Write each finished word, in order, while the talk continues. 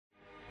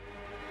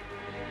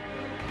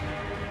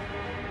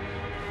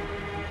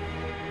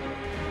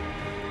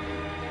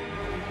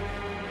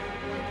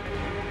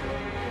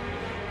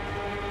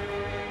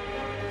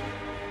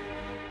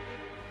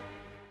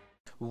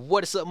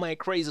What is up, my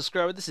crazy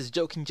subscriber? This is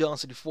Joking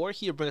Johnson 34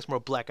 here, bring us more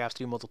Black Ops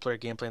 3 multiplayer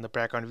gameplay in the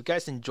background. If you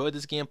guys enjoyed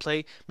this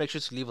gameplay, make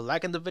sure to leave a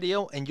like in the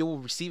video, and you will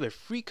receive a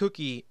free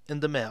cookie in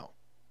the mail.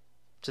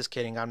 Just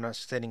kidding, I'm not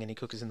sending any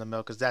cookies in the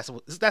mail because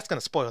that's gonna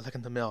spoil like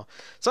in the mail.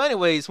 So,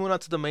 anyways, moving on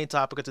to the main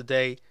topic of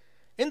today.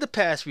 In the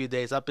past few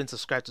days, I've been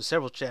subscribed to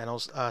several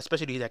channels,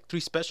 especially like 3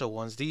 special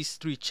ones. These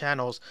 3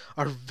 channels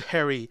are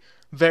very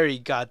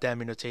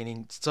goddamn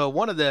entertaining. So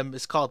one of them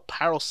is called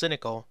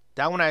Pyrocynical.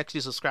 That one I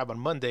actually subscribed on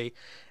Monday,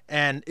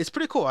 and it's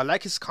pretty cool. I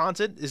like his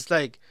content.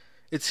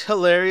 It's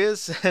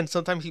hilarious, and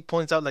sometimes he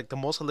points out like the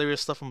most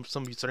hilarious stuff from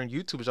some certain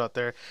YouTubers out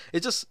there.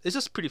 It's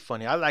just pretty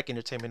funny. I like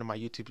entertainment in my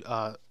YouTube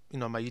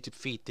my YouTube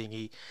feed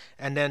thingy.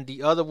 And then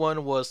the other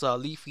one was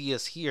Leafy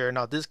is Here.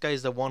 Now this guy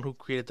is the one who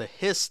created the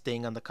hiss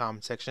thing on the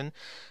comment section,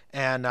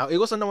 and it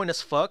was annoying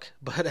as fuck.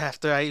 But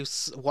after I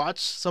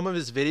watched some of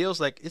his videos,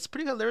 like it's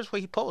pretty hilarious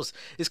what he posts.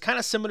 It's kind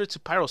of similar to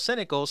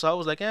Pyrocynical, so I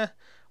was like,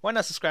 why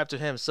not subscribe to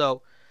him?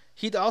 So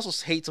he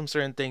also hates some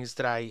certain things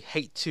that I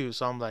hate too,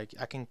 so I'm like,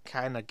 I can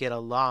kind of get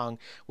along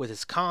with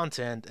his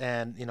content,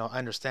 and I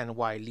understand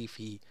why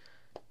Leafy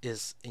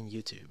is in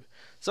YouTube.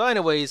 So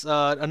anyways,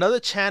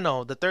 another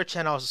channel, the third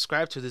channel I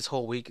subscribed to this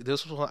whole week,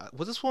 this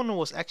one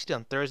was actually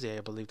on Thursday,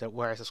 I believe, that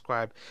where I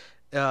subscribed.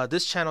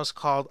 This channel is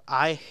called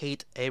I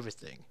Hate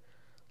Everything.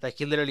 Like,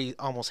 he literally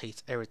almost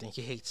hates everything.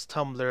 He hates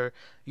Tumblr,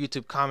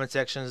 YouTube comment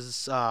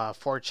sections,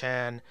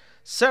 4chan,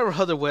 several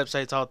other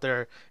websites out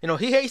there.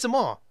 He hates them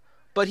all.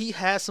 But he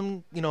has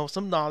some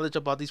knowledge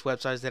about these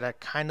websites that are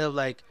kind of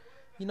like,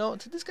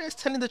 this guy's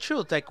telling the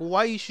truth. Like,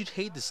 why you should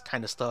hate this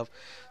kind of stuff.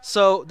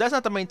 So that's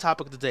not the main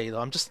topic of the day, though.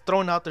 I'm just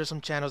throwing out there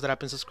some channels that I've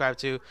been subscribed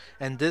to,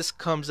 and this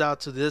comes out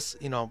to this,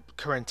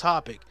 current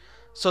topic.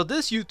 So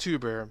this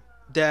YouTuber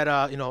that,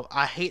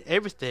 I Hate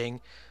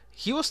Everything,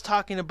 he was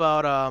talking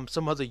about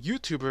some other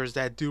YouTubers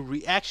that do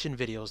reaction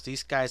videos.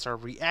 These guys are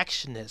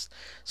reactionists.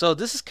 So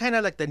this is kind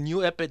of like the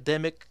new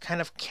epidemic, kind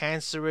of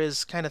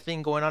cancerous kind of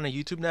thing going on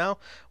YouTube now,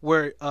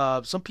 where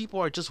some people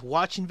are just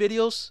watching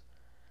videos,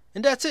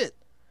 and that's it.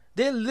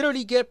 They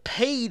literally get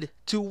paid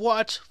to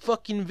watch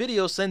fucking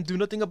videos and do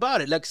nothing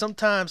about it. Like,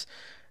 sometimes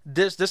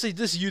this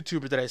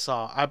YouTuber that I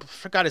saw, I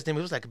forgot his name.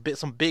 It was like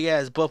some big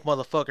ass buff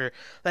motherfucker.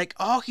 Like,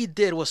 all he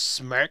did was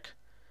smirk,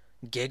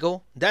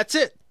 giggle. That's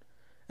it.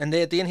 And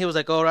then at the end, he was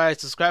like, all right,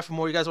 subscribe for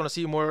more. You guys want to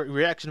see more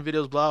reaction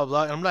videos, blah, blah,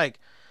 blah. And I'm like,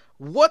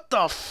 what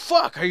the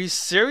fuck? Are you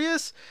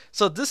serious?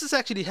 So this is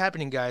actually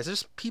happening, guys.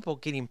 There's people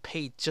getting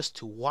paid just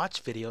to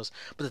watch videos.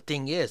 But the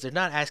thing is, they're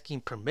not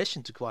asking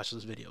permission to watch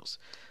those videos.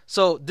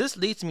 So this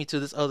leads me to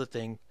this other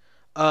thing.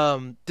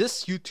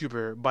 This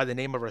YouTuber by the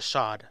name of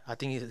Rashad, I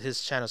think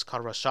his channel is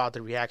called Rashad the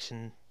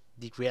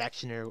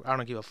Reactioner. I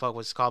don't give a fuck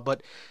what it's called.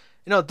 But,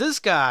 this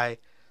guy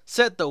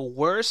said the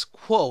worst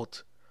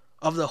quote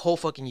of the whole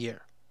fucking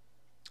year.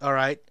 All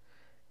right,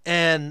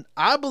 and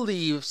I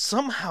believe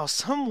somehow,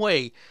 some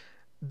way,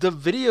 the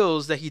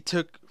videos that he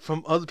took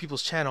from other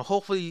people's channel,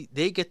 hopefully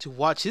they get to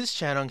watch his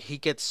channel and he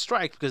gets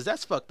striked, because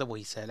that's fucked up what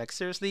he said. Like,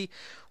 seriously,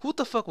 who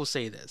the fuck will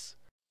say this?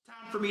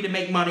 Time for me to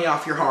make money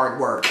off your hard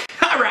work.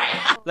 All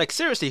right. Like,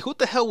 seriously, who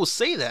the hell will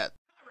say that?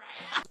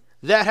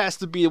 That has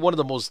to be one of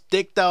the most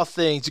dicked out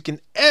things you can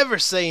ever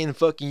say in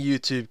fucking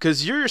YouTube,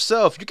 because you're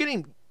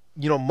getting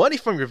money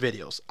from your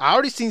videos. I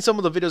already seen some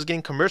of the videos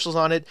getting commercials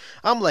on it.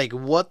 I'm like,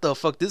 what the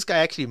fuck? This guy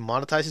actually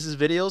monetizes his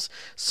videos.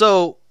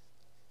 So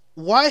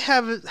why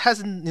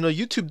hasn't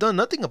YouTube done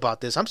nothing about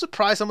this? I'm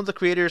surprised some of the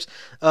creators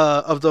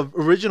of the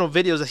original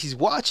videos that he's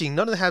watching,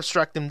 none of them have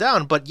struck him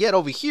down. But yet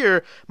over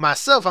here,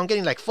 myself, I'm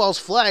getting like false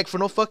flag for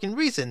no fucking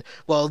reason.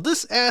 Well,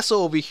 this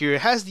asshole over here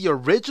has the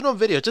original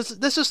video.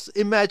 Let's just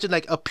imagine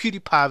like a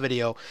PewDiePie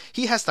video.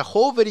 He has the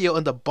whole video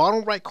in the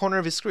bottom right corner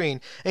of his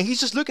screen, and he's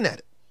just looking at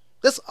it.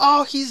 That's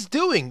all he's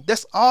doing.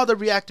 That's all the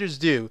reactors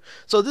do.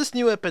 So this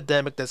new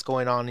epidemic that's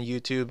going on in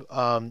YouTube,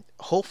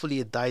 hopefully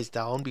it dies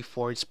down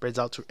before it spreads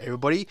out to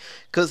everybody.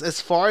 Because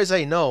as far as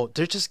I know,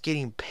 they're just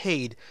getting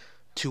paid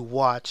to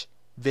watch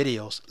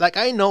videos. Like,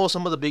 I know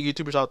some of the big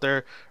YouTubers out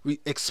there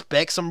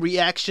expect some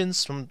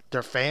reactions from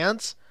their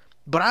fans,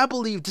 but I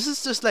believe this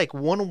is just like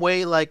one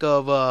way, like,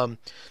 of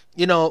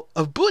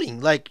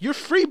booting. Like, you're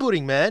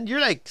freebooting, man. You're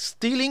like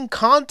stealing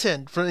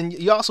content from, and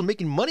you're also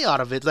making money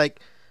out of it. Like,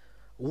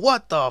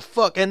 what the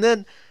fuck? And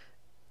then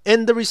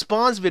in the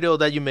response video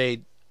that you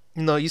made,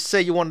 you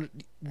say you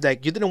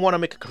didn't want to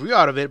make a career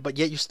out of it, but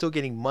yet you're still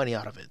getting money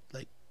out of it.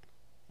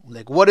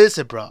 Like what is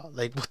it, bro?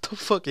 Like, what the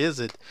fuck is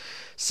it?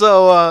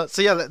 So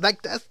yeah,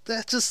 like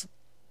that just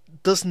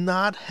does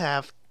not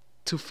have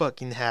to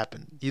fucking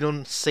happen. You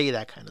don't say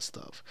that kind of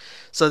stuff.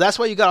 So that's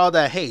why you got all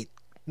that hate.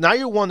 Now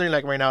you're wondering,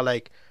 like, right now,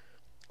 like,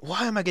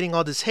 why am I getting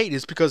all this hate?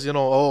 It's because,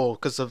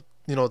 because of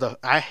the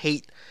I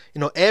hate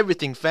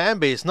everything fan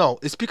base. No,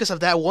 it's because of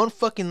that one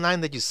fucking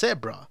line that you said,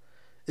 bro.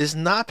 It's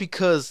not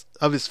because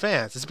of his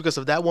fans. It's because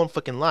of that one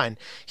fucking line.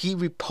 He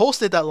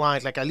reposted that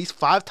line like at least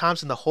 5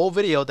 times in the whole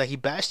video that he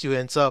bashed you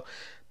in. So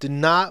do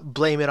not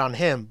blame it on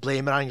him.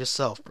 Blame it on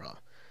yourself, bro.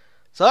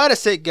 So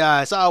that's it,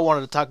 guys. I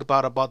wanted to talk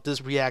about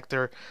this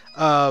reactor.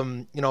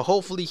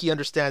 Hopefully he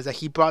understands that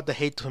he brought the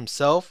hate to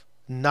himself,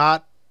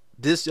 not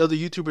this other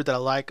YouTuber that I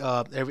like,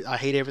 I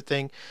hate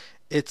everything.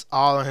 It's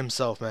all on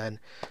himself, man.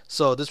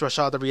 So this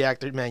Rashad the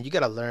Reactor, man, you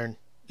gotta learn.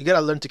 You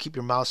gotta learn to keep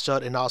your mouth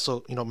shut, and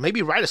also,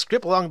 maybe write a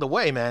script along the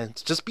way, man.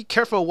 Just be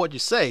careful of what you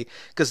say,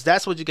 because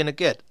that's what you're gonna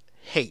get.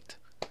 Hate.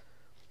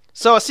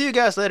 So I'll see you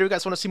guys later. If you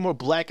guys want to see more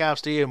Black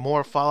Ops 3 and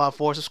more Fallout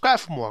 4, subscribe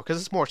for more, because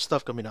there's more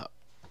stuff coming up.